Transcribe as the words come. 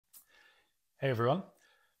Hey everyone,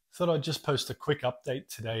 thought I'd just post a quick update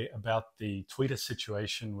today about the tweeter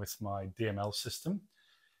situation with my DML system.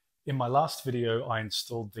 In my last video, I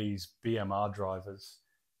installed these BMR drivers.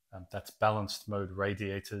 That's balanced mode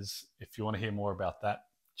radiators. If you want to hear more about that,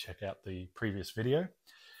 check out the previous video.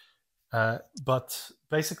 But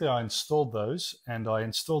basically I installed those and I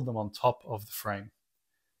installed them on top of the frame.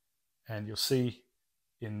 And you'll see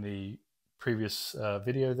in the previous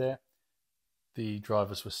video there, the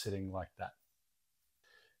drivers were sitting like that.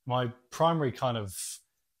 My primary kind of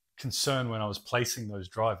concern when I was placing those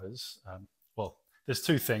drivers, well, there's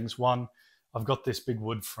two things. One, I've got this big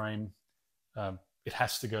wood frame. It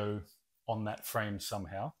has to go on that frame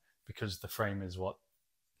somehow because the frame is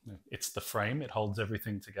it's the frame. It holds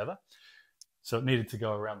everything together. So it needed to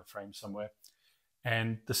go around the frame somewhere.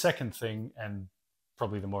 And the second thing, and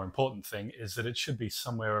probably the more important thing, is that it should be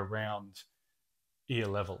somewhere around ear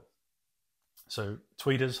level. So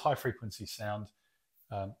tweeters, high frequency sound,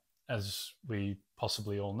 as we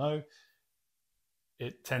possibly all know,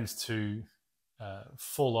 it tends to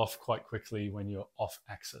fall off quite quickly when you're off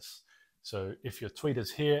axis. So if your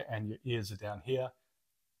tweeter's here and your ears are down here,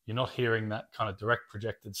 you're not hearing that kind of direct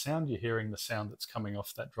projected sound. You're hearing the sound that's coming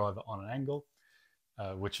off that driver on an angle,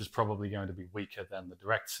 which is probably going to be weaker than the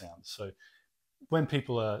direct sound. So when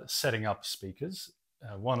people are setting up speakers,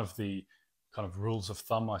 one of the kind of rules of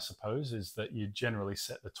thumb, I suppose, is that you generally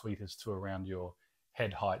set the tweeters to around your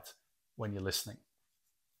head height when you're listening.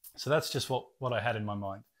 So that's just what I had in my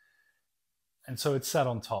mind. And so it sat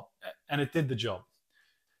on top and it did the job.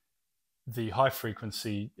 The high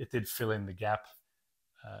frequency, it did fill in the gap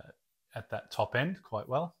at that top end quite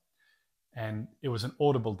well. And it was an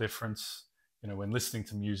audible difference, when listening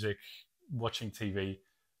to music, watching TV,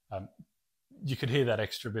 you could hear that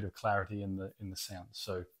extra bit of clarity in the sound.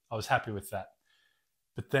 So I was happy with that.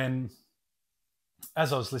 But then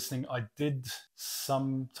as I was listening, I did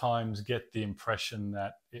sometimes get the impression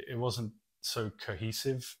that it wasn't so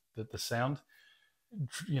cohesive, that the sound,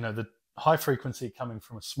 the high frequency coming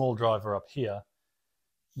from a small driver up here,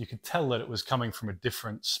 you could tell that it was coming from a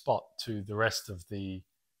different spot to the rest of the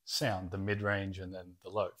sound, the mid-range and then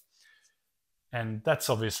the low. And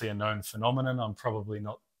that's obviously a known phenomenon. I'm probably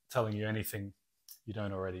not telling you anything you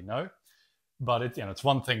don't already know. But it's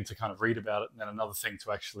one thing to kind of read about it and then another thing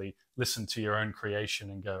to actually listen to your own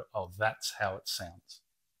creation and go, oh, that's how it sounds.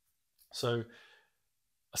 So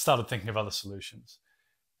I started thinking of other solutions.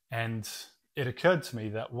 And it occurred to me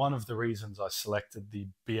that one of the reasons I selected the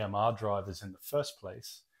BMR drivers in the first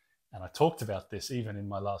place, and I talked about this even in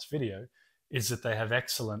my last video, is that they have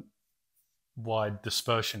excellent wide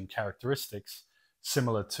dispersion characteristics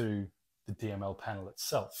similar to the DML panel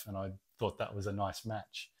itself. And I thought that was a nice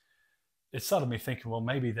match. It started me thinking, well,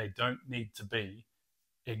 maybe they don't need to be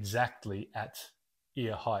exactly at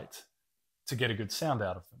ear height to get a good sound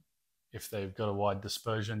out of them. If they've got a wide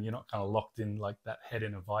dispersion, you're not kind of locked in like that head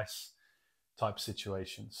in a vice type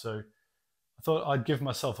situation. So I thought I'd give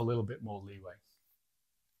myself a little bit more leeway.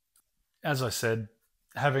 As I said,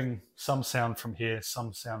 having some sound from here,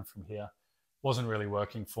 some sound from here wasn't really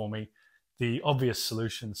working for me. The obvious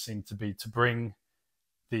solution seemed to be to bring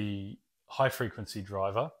the high frequency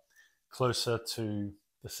driver closer to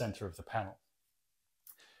the center of the panel.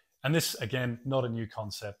 And this, again, not a new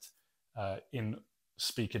concept in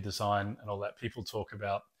speaker design and all that. People talk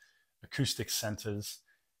about acoustic centers,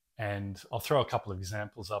 and I'll throw a couple of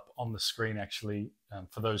examples up on the screen actually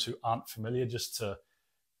for those who aren't familiar, just to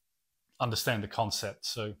understand the concept.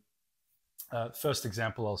 So first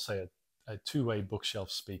example, I'll say a two-way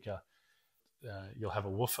bookshelf speaker. You'll have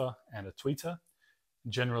a woofer and a tweeter.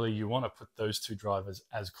 Generally, you want to put those two drivers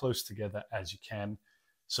as close together as you can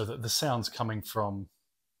so that the sound's coming from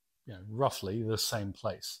roughly the same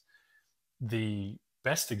place. The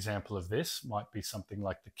best example of this might be something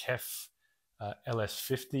like the KEF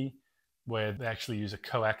LS50, where they actually use a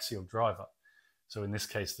coaxial driver. So in this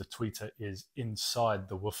case, the tweeter is inside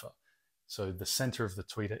the woofer. So the center of the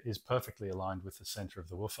tweeter is perfectly aligned with the center of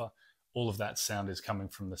the woofer. All of that sound is coming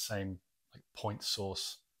from the same point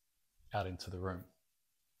source out into the room.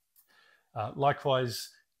 Likewise,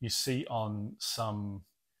 you see on some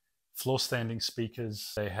floor standing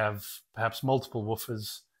speakers, they have perhaps multiple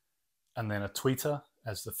woofers and then a tweeter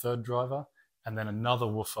as the third driver, and then another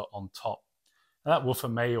woofer on top. Now, that woofer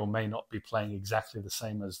may or may not be playing exactly the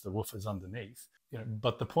same as the woofers underneath,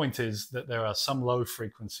 but the point is that there are some low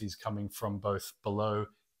frequencies coming from both below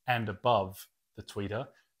and above the tweeter,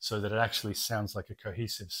 so that it actually sounds like a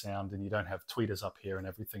cohesive sound and you don't have tweeters up here and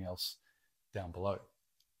everything else down below.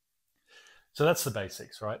 So that's the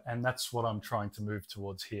basics, right? And that's what I'm trying to move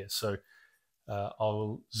towards here. So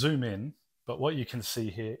I'll zoom in, but what you can see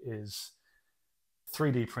here is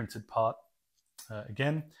 3D printed part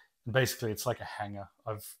again. And basically, it's like a hanger.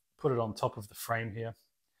 I've put it on top of the frame here,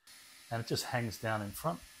 and it just hangs down in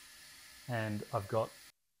front. And I've got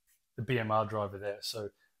the BMR driver there. So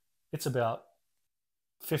it's about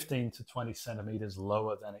 15 to 20 centimeters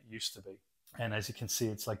lower than it used to be. And as you can see,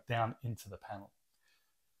 it's like down into the panel.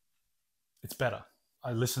 It's better.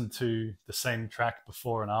 I listened to the same track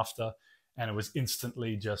before and after, and it was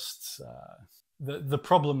instantly just the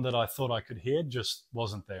problem that I thought I could hear just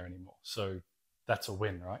wasn't there anymore. So that's a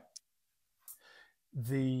win, right?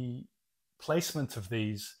 The placement of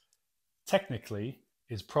these technically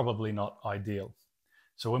is probably not ideal.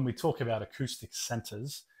 So when we talk about acoustic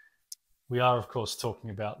centers, we are of course talking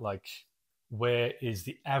about like, where is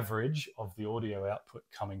the average of the audio output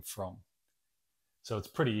coming from? So it's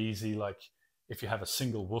pretty easy. Like if you have a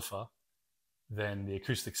single woofer, then the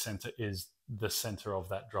acoustic center is the center of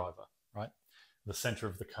that driver, right? The center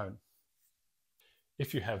of the cone.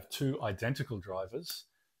 If you have two identical drivers,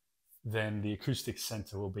 then the acoustic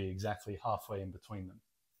center will be exactly halfway in between them.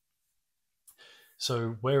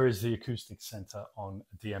 So where is the acoustic center on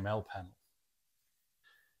a DML panel?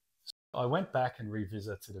 So I went back and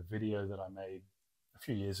revisited a video that I made a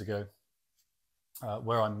few years ago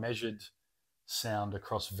where I measured sound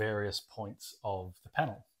across various points of the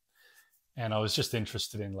panel. And I was just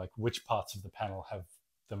interested in like which parts of the panel have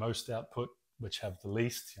the most output, which have the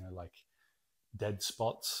least, you know, like dead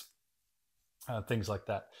spots, things like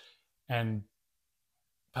that. And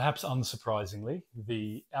perhaps unsurprisingly,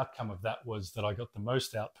 the outcome of that was that I got the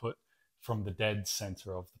most output from the dead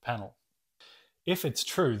center of the panel. If it's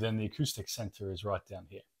true, then the acoustic center is right down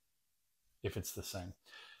here, if it's the same,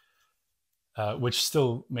 which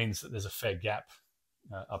still means that there's a fair gap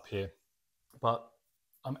up here. But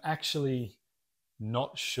I'm actually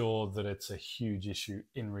not sure that it's a huge issue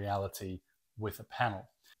in reality with a panel.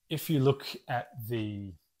 If you look at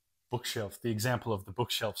the bookshelf, the example of the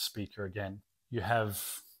bookshelf speaker again, you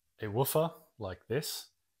have a woofer like this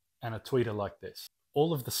and a tweeter like this.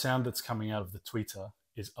 All of the sound that's coming out of the tweeter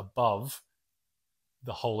is above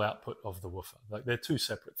the whole output of the woofer. Like they're two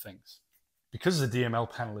separate things. Because the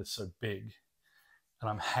DML panel is so big and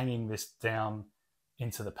I'm hanging this down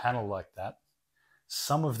into the panel like that,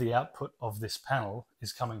 some of the output of this panel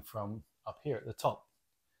is coming from up here at the top.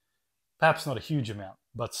 Perhaps not a huge amount,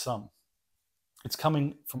 but some. It's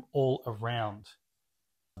coming from all around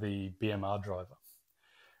the BMR driver.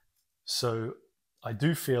 So I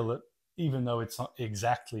do feel that even though it's not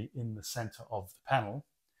exactly in the center of the panel,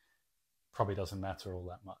 probably doesn't matter all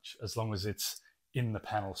that much, as long as it's in the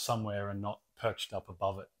panel somewhere and not perched up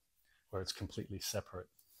above it, where it's completely separate.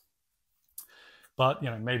 But, you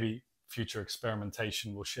know, maybe future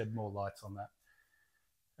experimentation will shed more light on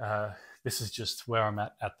that. This is just where I'm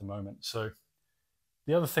at the moment. So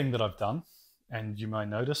the other thing that I've done, and you might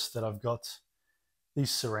notice that I've got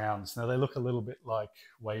these surrounds. Now they look a little bit like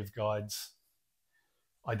waveguides.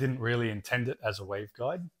 I didn't really intend it as a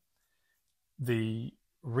waveguide. The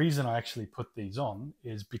reason I actually put these on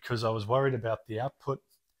is because I was worried about the output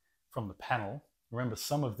from the panel. Remember,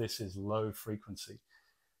 some of this is low frequency.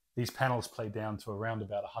 These panels play down to around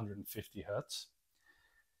about 150 hertz.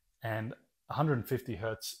 And 150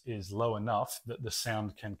 hertz is low enough that the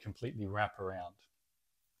sound can completely wrap around.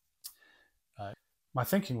 My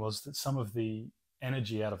thinking was that some of the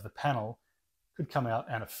energy out of the panel could come out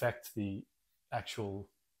and affect the actual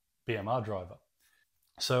BMR driver.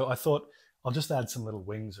 So I thought I'll just add some little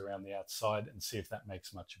wings around the outside and see if that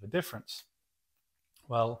makes much of a difference.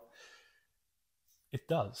 Well, it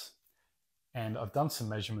does. And I've done some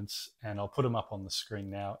measurements and I'll put them up on the screen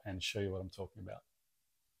now and show you what I'm talking about.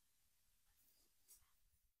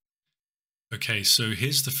 Okay, so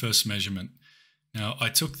here's the first measurement. Now I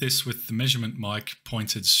took this with the measurement mic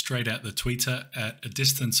pointed straight at the tweeter at a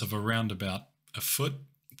distance of around about a foot,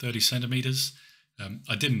 30 centimeters.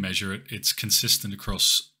 I didn't measure it. It's consistent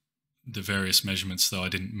across the various measurements, though I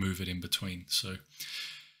didn't move it in between. So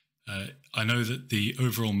I know that the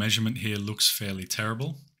overall measurement here looks fairly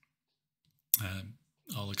terrible.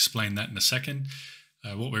 I'll explain that in a second.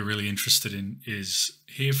 What we're really interested in is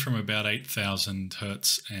here from about 8,000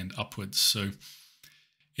 hertz and upwards. So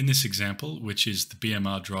in this example, which is the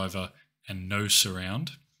BMR driver and no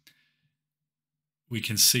surround, we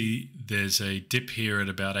can see there's a dip here at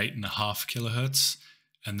about 8.5 kilohertz,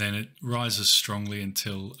 and then it rises strongly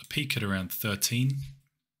until a peak at around 13,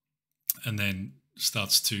 and then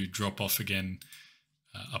starts to drop off again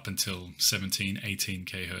up until 17, 18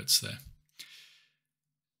 kHz there.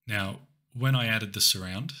 Now, when I added the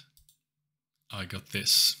surround, I got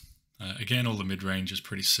this. Again, all the mid-range is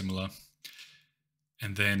pretty similar.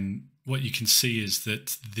 And then what you can see is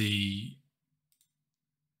that the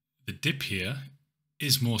the dip here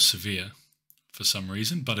is more severe for some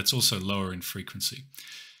reason, but it's also lower in frequency.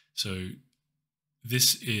 So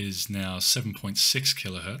this is now 7.6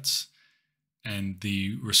 kilohertz, and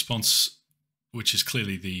the response, which is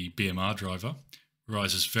clearly the BMR driver,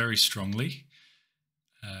 rises very strongly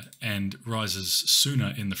and rises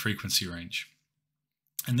sooner in the frequency range.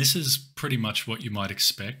 And this is pretty much what you might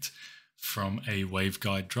expect from a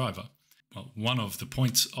waveguide driver. Well, one of the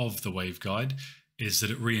points of the waveguide is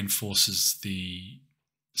that it reinforces the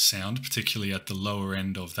sound, particularly at the lower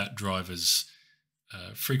end of that driver's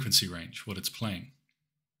frequency range, what it's playing.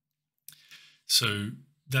 So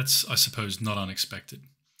that's, I suppose, not unexpected.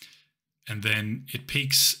 And then it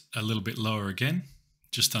peaks a little bit lower again,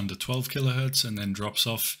 just under 12 kilohertz, and then drops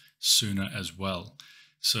off sooner as well.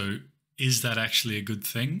 So is that actually a good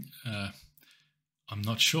thing? I'm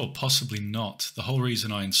not sure, possibly not. The whole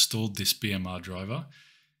reason I installed this BMR driver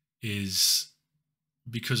is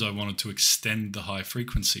because I wanted to extend the high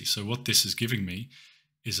frequency. So what this is giving me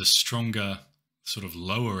is a stronger sort of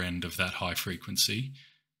lower end of that high frequency,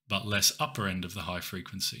 but less upper end of the high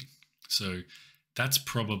frequency. So that's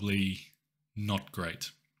probably not great.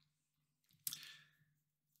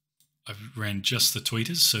 I've ran just the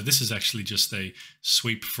tweeters. So this is actually just a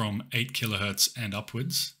sweep from 8 kilohertz and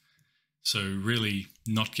upwards. So really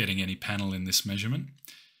not getting any panel in this measurement.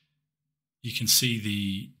 You can see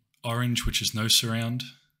the orange, which is no surround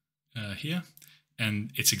here,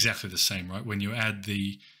 and it's exactly the same, right? When you add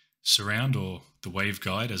the surround, or the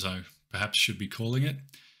waveguide, as I perhaps should be calling it,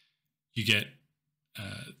 you get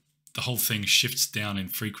the whole thing shifts down in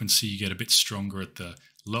frequency. You get a bit stronger at the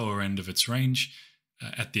lower end of its range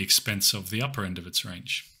at the expense of the upper end of its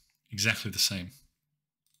range. Exactly the same.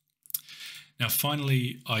 Now,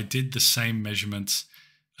 finally, I did the same measurements,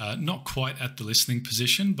 not quite at the listening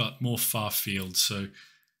position, but more far field. So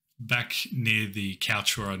back near the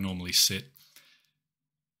couch where I normally sit.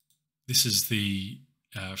 This is the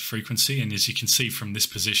frequency, and as you can see from this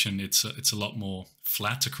position, it's a lot more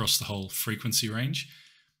flat across the whole frequency range,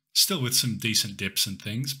 still with some decent dips and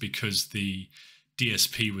things, because the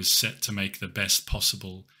DSP was set to make the best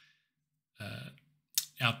possible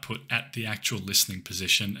output at the actual listening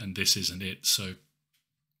position, and this isn't it. So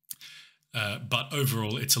but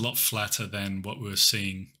overall it's a lot flatter than what we were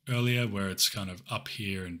seeing earlier, where it's kind of up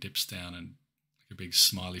here and dips down and like a big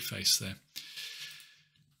smiley face there.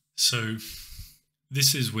 So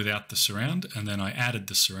this is without the surround, and then I added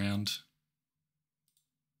the surround.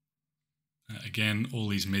 Again, all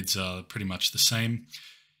these mids are pretty much the same.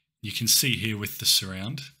 You can see here with the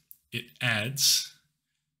surround, it adds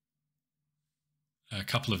a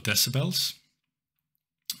couple of decibels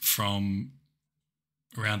from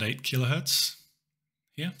around 8 kilohertz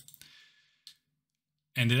here.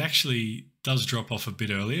 And it actually does drop off a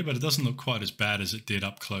bit earlier, but it doesn't look quite as bad as it did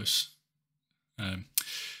up close.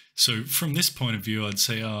 So from this point of view, I'd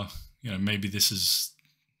say, maybe this is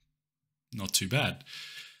not too bad.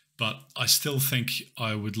 But I still think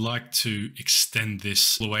I would like to extend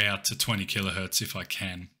this all the way out to 20 kilohertz if I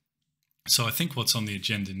can. So I think what's on the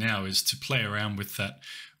agenda now is to play around with that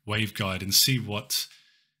waveguide and see what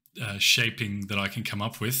shaping that I can come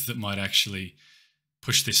up with that might actually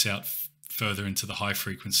push this out further into the high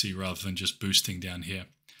frequency rather than just boosting down here.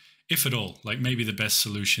 If at all, like maybe the best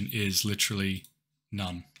solution is literally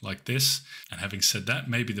none, like this. And having said that,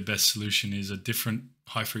 maybe the best solution is a different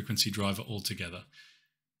high frequency driver altogether.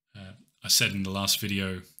 I said in the last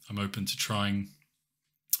video, I'm open to trying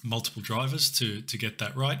multiple drivers to get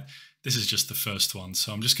that right. This is just the first one,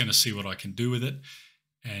 so I'm just going to see what I can do with it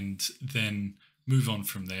and then move on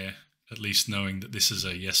from there, at least knowing that this is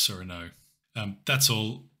a yes or a no. That's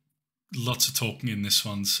all. Lots of talking in this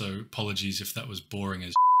one, so apologies if that was boring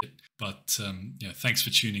as shit. But thanks for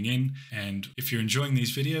tuning in, and if you're enjoying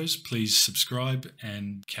these videos, please subscribe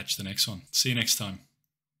and catch the next one. See you next time.